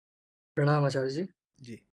Pranam Acharya ji.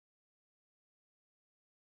 Ji.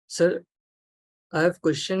 Sir, I have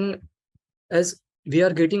question. As we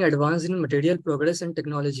are getting advanced in material progress and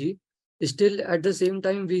technology, still at the same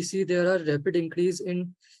time we see there are rapid increase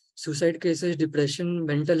in suicide cases, depression,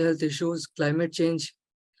 mental health issues, climate change.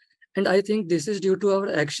 And I think this is due to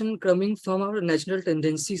our action coming from our natural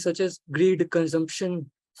tendencies such as greed,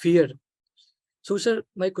 consumption, fear. So, sir,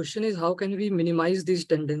 my question is how can we minimize this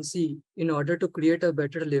tendency in order to create a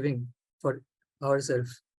better living for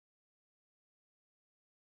ourselves?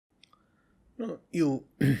 No, you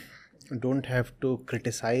don't have to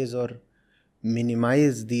criticize or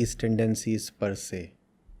minimize these tendencies per se.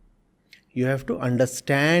 You have to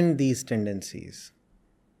understand these tendencies.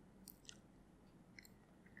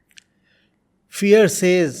 Fear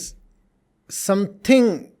says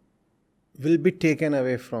something will be taken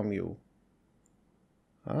away from you.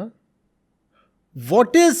 Huh?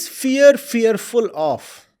 What is fear fearful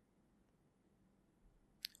of?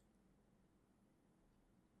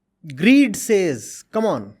 Greed says, come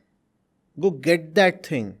on, go get that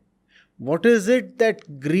thing. What is it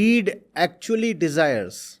that greed actually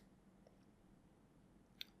desires?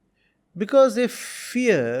 Because if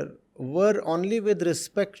fear were only with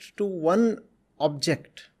respect to one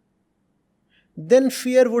object, then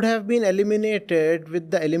fear would have been eliminated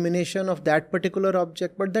with the elimination of that particular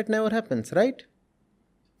object, but that never happens, right?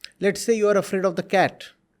 Let's say you are afraid of the cat,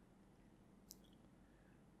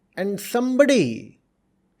 and somebody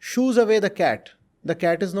shoos away the cat. The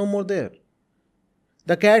cat is no more there.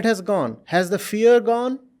 The cat has gone. Has the fear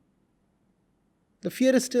gone? The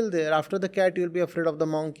fear is still there. After the cat, you'll be afraid of the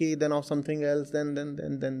monkey, then of something else,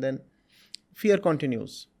 then. Fear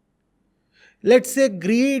continues. Let's say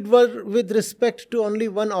greed were with respect to only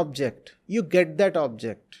one object. You get that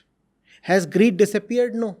object. Has greed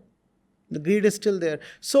disappeared? No. The greed is still there.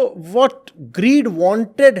 So, what greed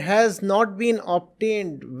wanted has not been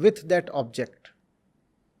obtained with that object.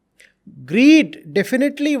 Greed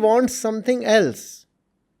definitely wants something else.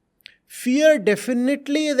 Fear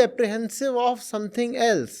definitely is apprehensive of something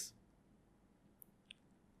else.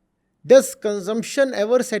 Does consumption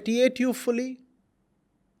ever satiate you fully?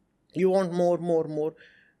 You want more, more, more.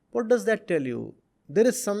 What does that tell you? There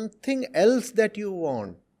is something else that you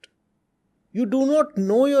want. You do not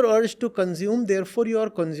know your urge to consume, therefore you are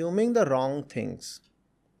consuming the wrong things.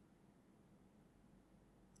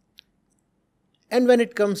 And when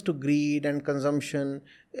it comes to greed and consumption,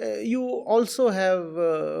 you also have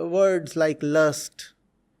words like lust,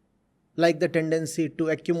 like the tendency to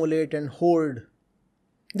accumulate and hoard.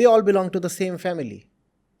 They all belong to the same family.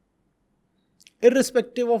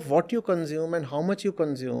 Irrespective of what you consume and how much you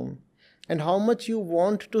consume, and how much you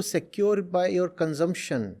want to secure by your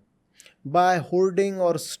consumption, by hoarding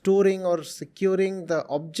or storing or securing the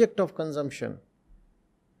object of consumption,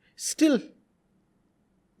 still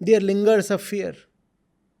there lingers a fear.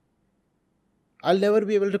 I'll never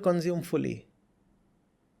be able to consume fully.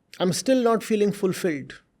 I'm still not feeling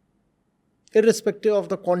fulfilled, irrespective of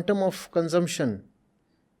the quantum of consumption.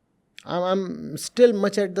 I'm still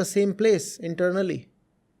much at the same place internally.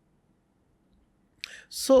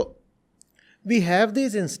 So, we have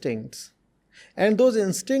these instincts, and those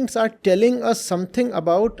instincts are telling us something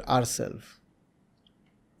about ourselves.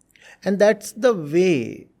 And that's the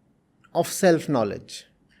way of self-knowledge.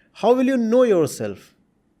 How will you know yourself?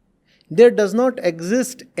 There does not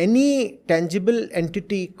exist any tangible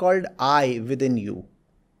entity called I within you.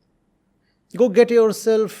 Go get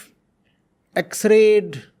yourself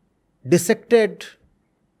x-rayed, dissected.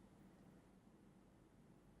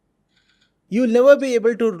 You will never be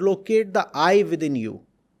able to locate the I within you.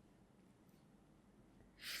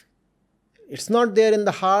 It's not there in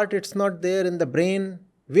the heart, it's not there in the brain.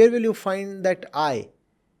 Where will you find that I?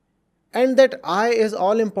 And that I is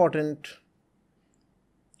all important.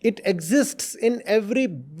 It exists in every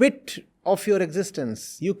bit of your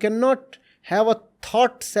existence. You cannot have a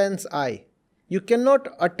thought sense I. You cannot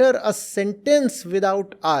utter a sentence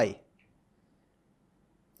without I.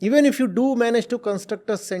 Even if you do manage to construct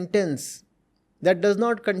a sentence that does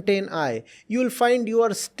not contain I, you will find you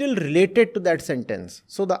are still related to that sentence.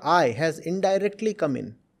 So the I has indirectly come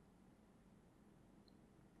in.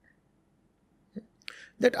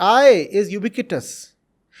 That I is ubiquitous,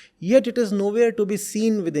 yet it is nowhere to be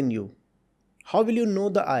seen within you. How will you know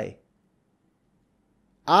the I?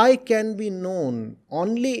 I can be known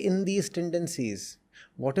only in these tendencies.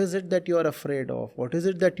 What is it that you are afraid of? What is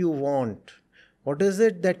it that you want? What is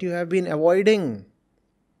it that you have been avoiding?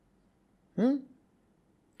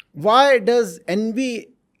 Why does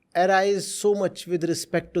envy arise so much with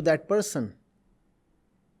respect to that person?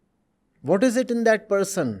 What is it in that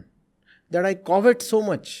person that I covet so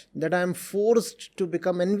much that I am forced to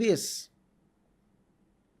become envious.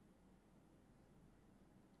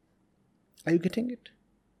 Are you getting it?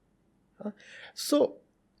 So,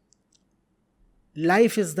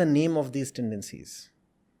 life is the name of these tendencies.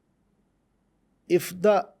 If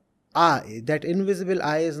the I, that invisible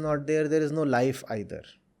I, is not there, there is no life either.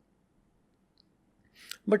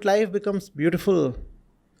 But life becomes beautiful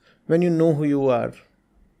when you know who you are.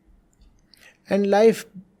 And life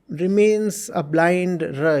remains a blind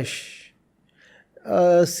rush,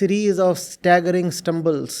 a series of staggering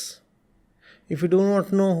stumbles, if you do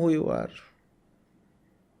not know who you are.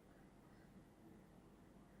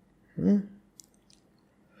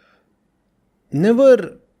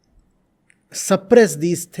 Never suppress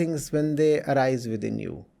these things when they arise within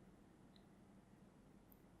you.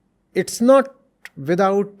 It's not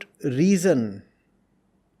without reason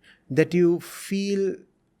that you feel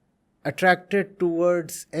attracted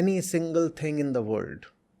towards any single thing in the world.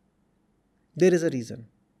 There is a reason.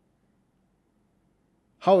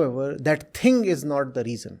 However, that thing is not the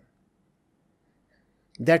reason.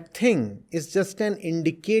 That thing is just an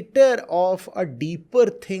indicator of a deeper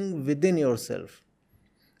thing within yourself.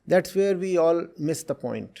 That's where we all miss the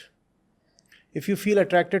point. If you feel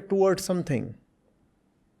attracted towards something,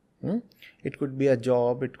 it could be a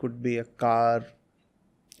job, it could be a car,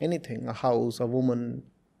 anything, a house, a woman,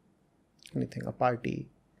 anything, a party.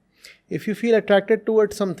 If you feel attracted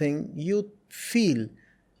towards something, you feel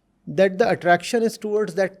that the attraction is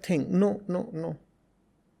towards that thing. No.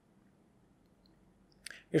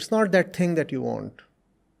 It's not that thing that you want.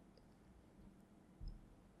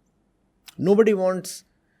 Nobody wants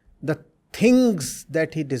the things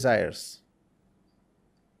that he desires.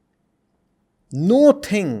 No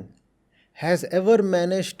thing has ever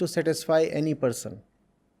managed to satisfy any person.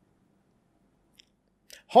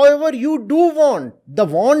 However, you do want. The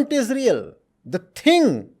want is real. The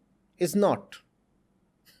thing is not.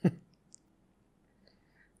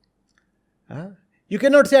 You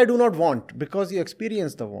cannot say, I do not want, because you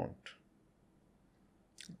experience the want.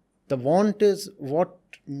 The want is what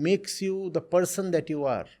makes you the person that you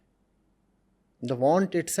are. The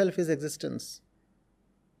want itself is existence.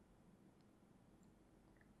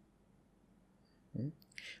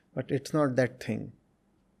 But it's not that thing.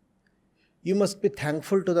 You must be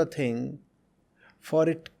thankful to the thing, for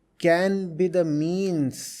it can be the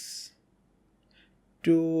means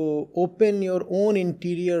to open your own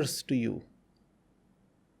interiors to you.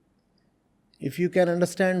 If you can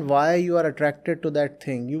understand why you are attracted to that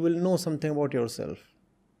thing, you will know something about yourself.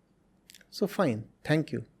 So fine,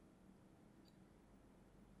 thank you.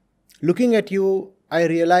 Looking at you, I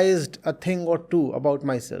realized a thing or two about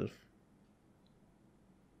myself.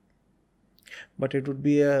 But it would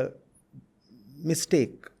be a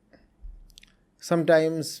mistake.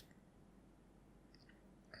 Sometimes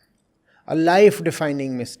a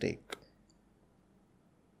life-defining mistake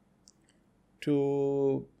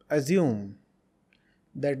to assume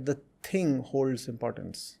that the thing holds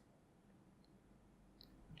importance.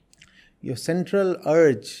 Your central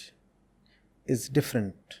urge is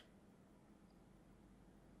different.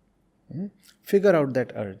 Figure out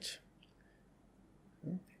that urge.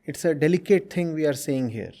 It's a delicate thing we are saying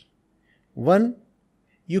here. One,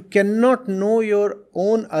 you cannot know your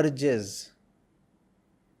own urges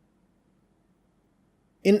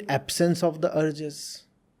in absence of the urges.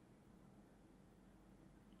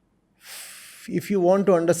 If you want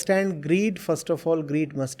to understand greed, first of all,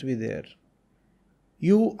 greed must be there.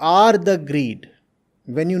 You are the greed.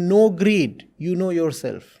 When you know greed, you know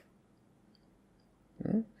yourself.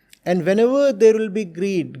 And whenever there will be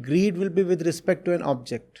greed, greed will be with respect to an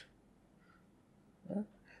object.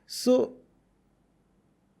 So,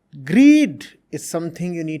 greed is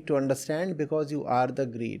something you need to understand because you are the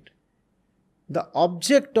greed. The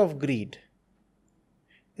object of greed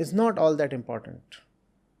is not all that important.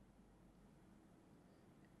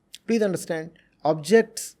 Please understand,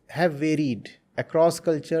 objects have varied across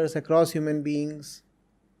cultures, across human beings.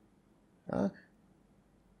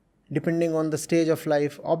 Depending on the stage of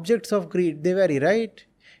life, objects of greed, they vary, right?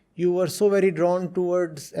 You were so very drawn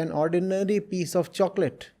towards an ordinary piece of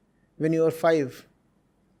chocolate when you were 5.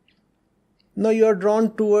 Now you are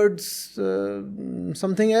drawn towards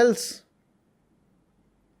something else.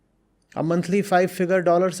 A monthly 5-figure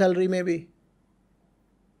dollar salary maybe.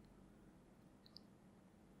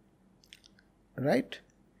 Right?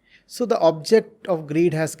 So the object of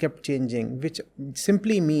greed has kept changing, which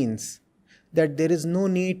simply means that there is no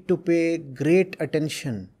need to pay great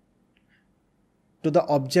attention to the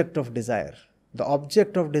object of desire. The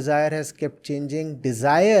object of desire has kept changing.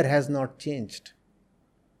 Desire has not changed.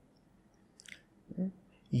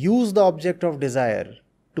 Use the object of desire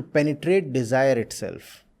to penetrate desire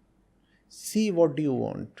itself. See, what do you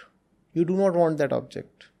want? You do not want that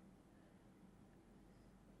object.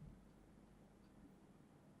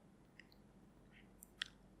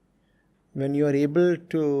 When you are able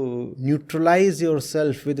to neutralize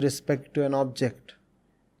yourself with respect to an object,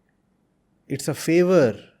 it's a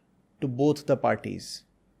favor to both the parties.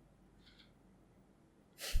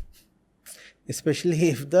 Especially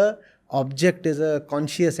if the object is a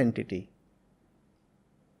conscious entity.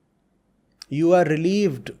 You are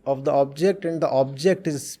relieved of the object and the object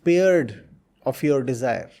is spared of your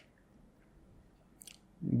desire.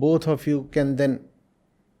 Both of you can then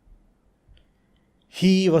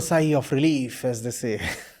heave a sigh of relief, as they say.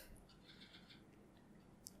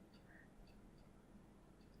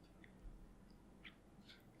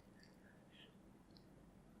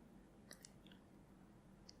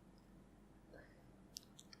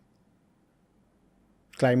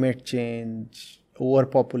 Climate change,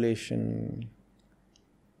 overpopulation,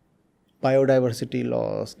 biodiversity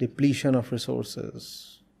loss, depletion of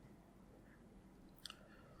resources.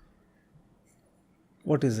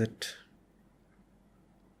 What is it?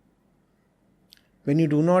 When you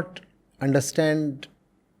do not understand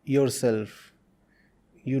yourself,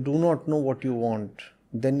 you do not know what you want,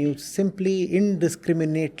 then you simply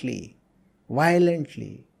indiscriminately,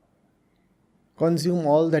 violently consume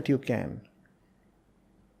all that you can.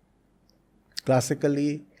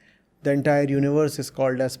 Classically, the entire universe is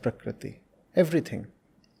called as Prakriti. Everything,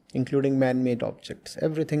 including man-made objects,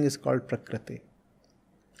 everything is called Prakriti.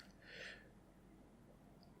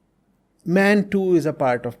 Man too is a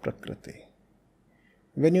part of Prakriti.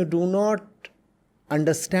 When you do not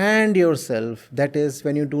understand yourself, that is,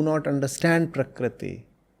 when you do not understand Prakriti,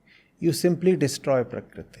 you simply destroy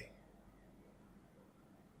Prakriti.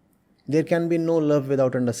 There can be no love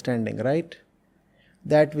without understanding, right?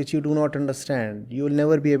 That which you do not understand, you will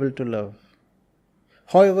never be able to love.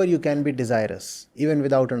 However, you can be desirous, even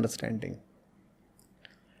without understanding.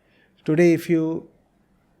 Today, if you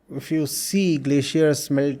see glaciers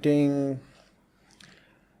melting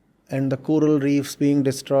and the coral reefs being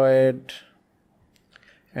destroyed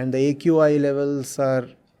and the AQI levels are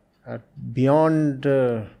beyond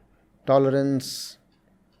tolerance,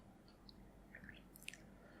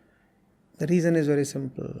 the reason is very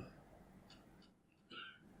simple.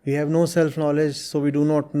 We have no self-knowledge, so we do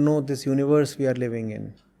not know this universe we are living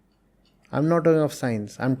in. I'm not talking of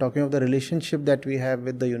science, I'm talking of the relationship that we have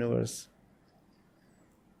with the universe.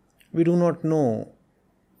 We do not know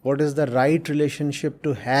what is the right relationship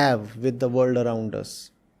to have with the world around us.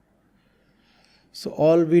 So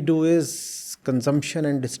all we do is consumption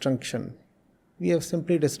and destruction. We have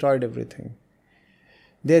simply destroyed everything.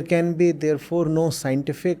 There can be therefore no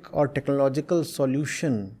scientific or technological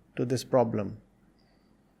solution to this problem.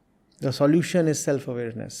 The solution is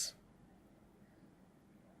self-awareness.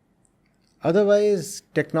 Otherwise,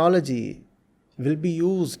 technology will be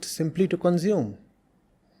used simply to consume.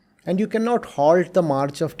 And you cannot halt the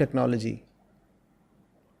march of technology.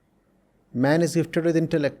 Man is gifted with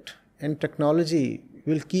intellect, and technology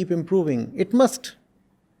will keep improving. It must.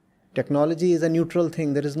 Technology is a neutral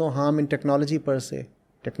thing. There is no harm in technology per se.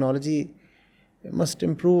 Technology must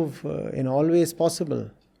improve in all ways possible.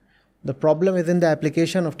 The problem is in the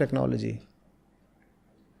application of technology.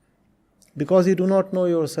 Because you do not know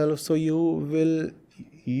yourself, so you will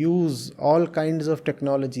use all kinds of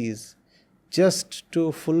technologies just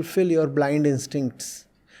to fulfill your blind instincts.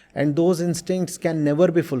 And those instincts can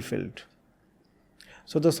never be fulfilled.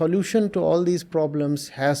 So the solution to all these problems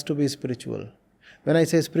has to be spiritual. When I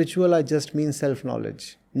say spiritual, I just mean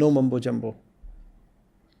self-knowledge. No mumbo jumbo.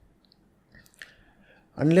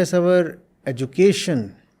 Unless our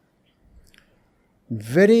education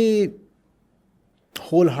very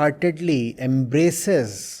wholeheartedly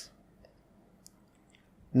embraces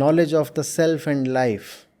knowledge of the self and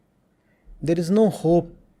life, there is no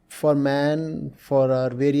hope for man, for our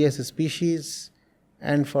various species,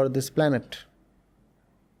 and for this planet.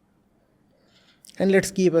 And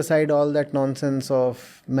let's keep aside all that nonsense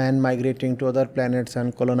of man migrating to other planets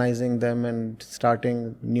and colonizing them and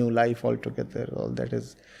starting new life altogether. All that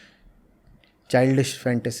is childish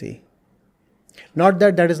fantasy. Not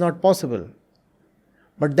that that is not possible,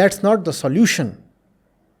 but that's not the solution.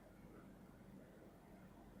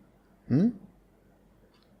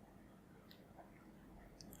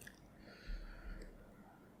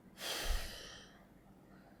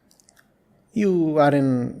 You are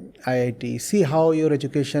in IIT. See how your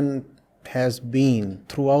education has been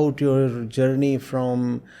throughout your journey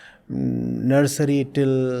from nursery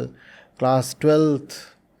till class 12th.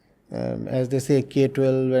 as they say,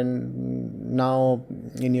 K-12, and now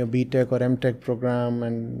in your B.Tech or M.Tech program,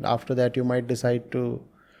 and after that you might decide to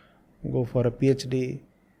go for a PhD.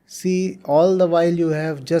 See, all the while you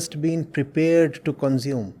have just been prepared to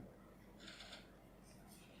consume.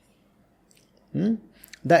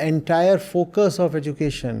 The entire focus of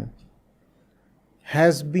education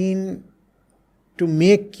has been to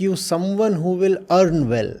make you someone who will earn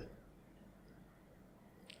well.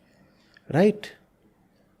 Right?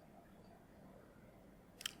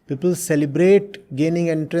 People celebrate gaining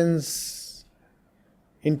entrance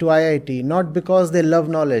into IIT not because they love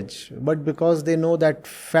knowledge, but because they know that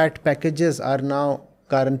fat packages are now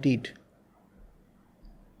guaranteed.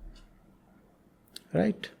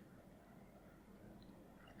 Right?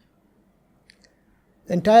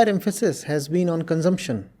 The entire emphasis has been on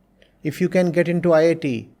consumption. If you can get into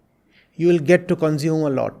IIT, you will get to consume a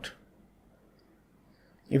lot.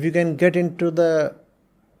 If you can get into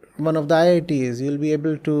one of the IITs, you will be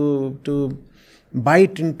able to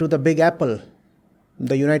bite into the big apple,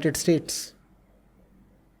 the United States.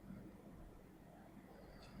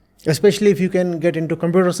 Especially if you can get into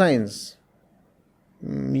computer science,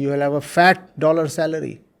 you will have a fat dollar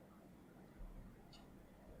salary.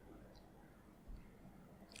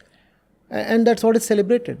 And that's what is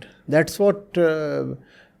celebrated. That's what the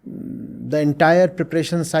entire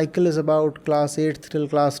preparation cycle is about, class 8th till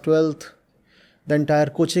class 12th, the entire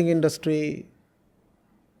coaching industry,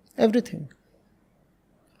 everything.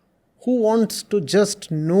 Who wants to just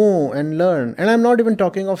know and learn? And I'm not even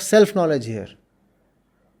talking of self-knowledge here.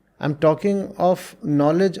 I'm talking of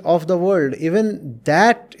knowledge of the world. Even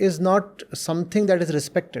that is not something that is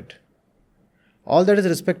respected. All that is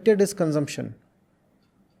respected is consumption.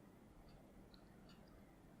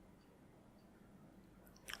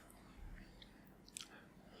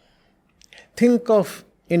 Think of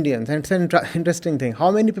Indians, and it's an interesting thing.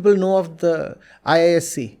 How many people know of the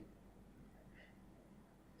IISc?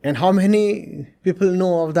 And how many people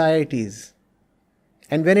know of the IITs?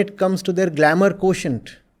 And when it comes to their glamour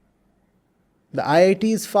quotient, the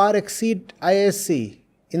IITs far exceed IISc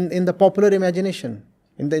in the popular imagination,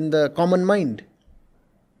 in the common mind.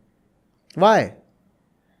 Why?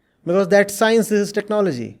 Because that science is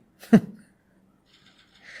technology.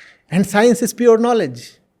 And science is pure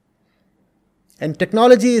knowledge. And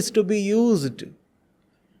technology is to be used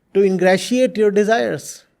to ingratiate your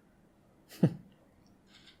desires.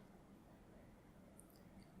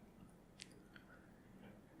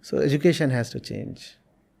 So education has to change.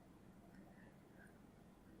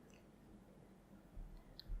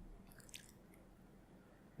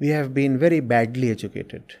 We have been very badly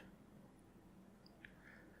educated.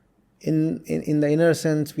 In the inner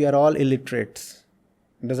sense, we are all illiterates.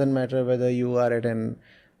 It doesn't matter whether you are at an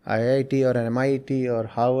IIT or an MIT or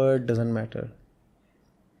Harvard, doesn't matter.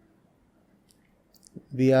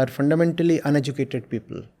 We are fundamentally uneducated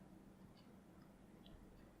people.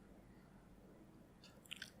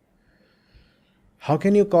 How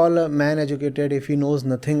can you call a man educated if he knows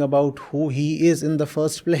nothing about who he is in the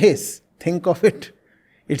first place? Think of it.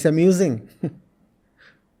 It's amusing.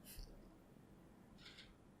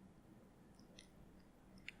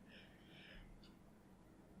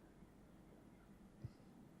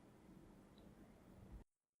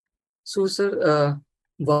 So, sir,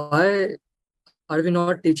 why are we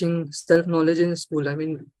not teaching self-knowledge in school? I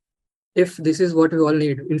mean, if this is what we all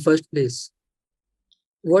need in first place,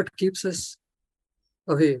 what keeps us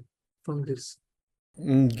away from this?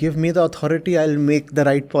 Give me the authority, I'll make the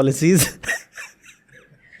right policies.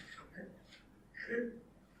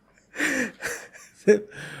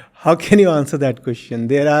 How can you answer that question?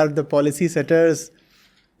 There are the policy setters,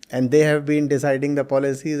 and they have been deciding the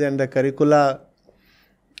policies and the curricula,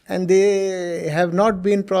 and they have not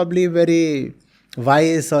been probably very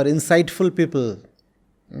wise or insightful people.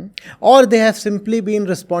 Or they have simply been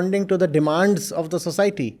responding to the demands of the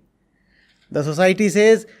society. The society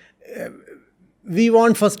says, we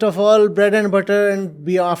want first of all bread and butter, and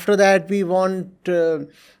after that we want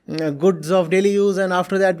goods of daily use, and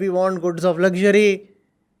after that we want goods of luxury,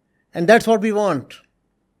 and that's what we want.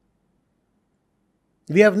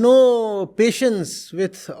 We have no patience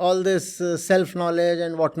with all this self-knowledge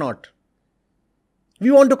and whatnot.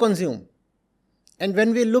 We want to consume. And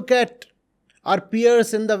when we look at our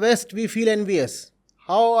peers in the West, we feel envious.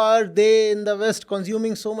 How are they in the West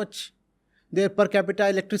consuming so much? Their per capita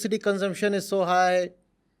electricity consumption is so high.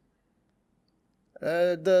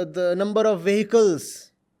 The number of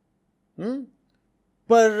vehicles per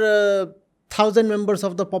 1,000 members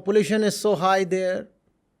of the population is so high there.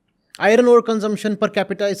 Iron ore consumption per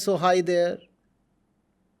capita is so high there.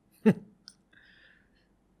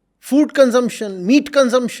 Food consumption, meat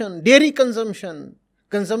consumption, dairy consumption,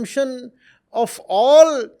 consumption of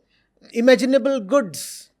all imaginable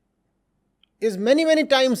goods is many, many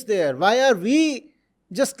times there. Why are we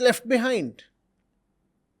just left behind?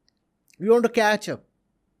 We want to catch up.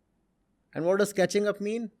 And what does catching up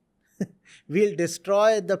mean? We'll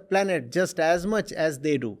destroy the planet just as much as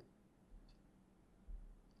they do.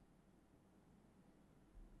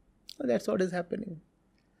 That's what is happening.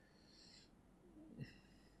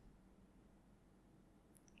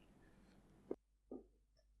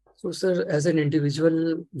 So, sir, as an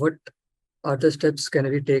individual, what are the steps can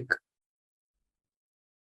we take?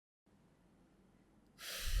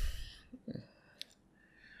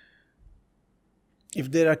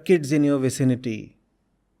 If there are kids in your vicinity,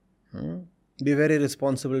 be very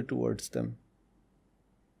responsible towards them.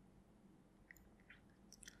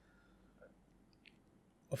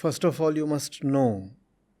 First of all, you must know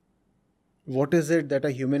what is it that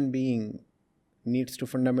a human being needs to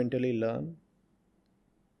fundamentally learn.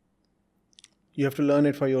 You have to learn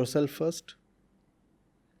it for yourself first.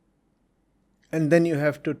 And then you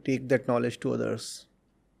have to take that knowledge to others.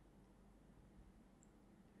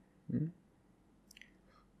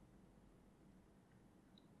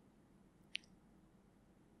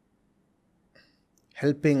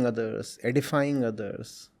 Helping others, edifying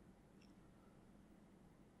others.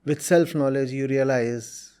 With self-knowledge, you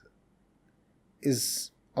realize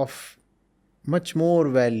is of much more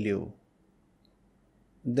value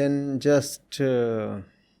than just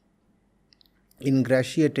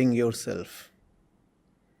ingratiating yourself.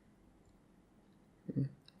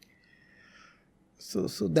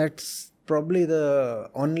 So that's probably the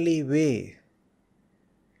only way.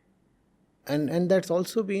 And that's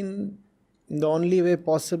also been the only way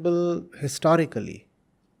possible historically.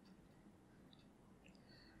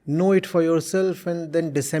 Know it for yourself and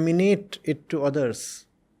then disseminate it to others.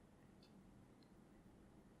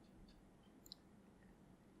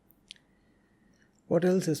 What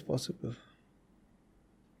else is possible?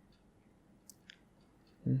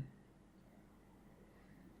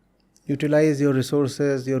 Utilize your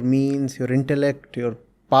resources, your means, your intellect, your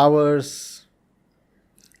powers,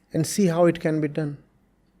 and see how it can be done.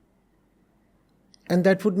 And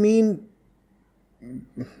that would mean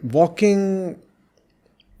walking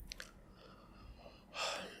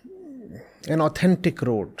an authentic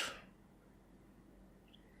road.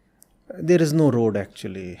 There is no road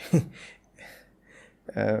actually.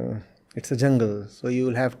 It's a jungle, so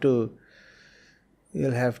you'll have to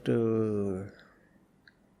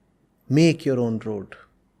make your own road.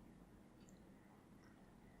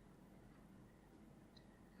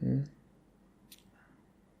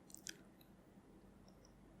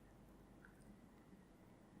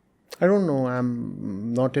 I don't know,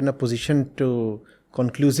 I'm not in a position to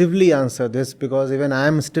conclusively answer this because even I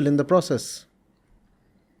am still in the process.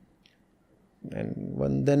 And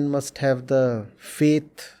one then must have the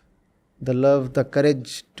faith, the love, the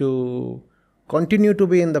courage to continue to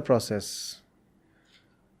be in the process.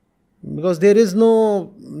 Because there is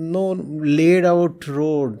no laid out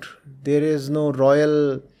road, there is no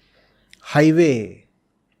royal highway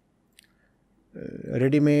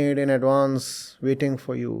ready made in advance waiting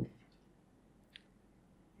for you.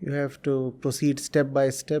 You have to proceed step by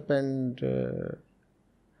step and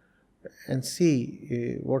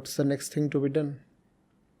see what's the next thing to be done.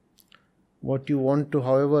 What you want to,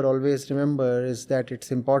 however, always remember is that it's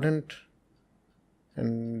important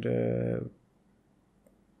and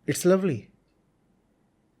it's lovely.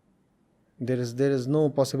 There is no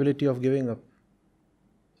possibility of giving up.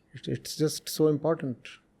 It's just so important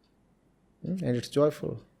and it's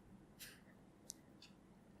joyful.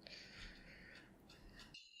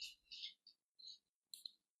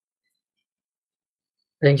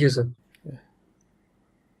 Thank you, sir.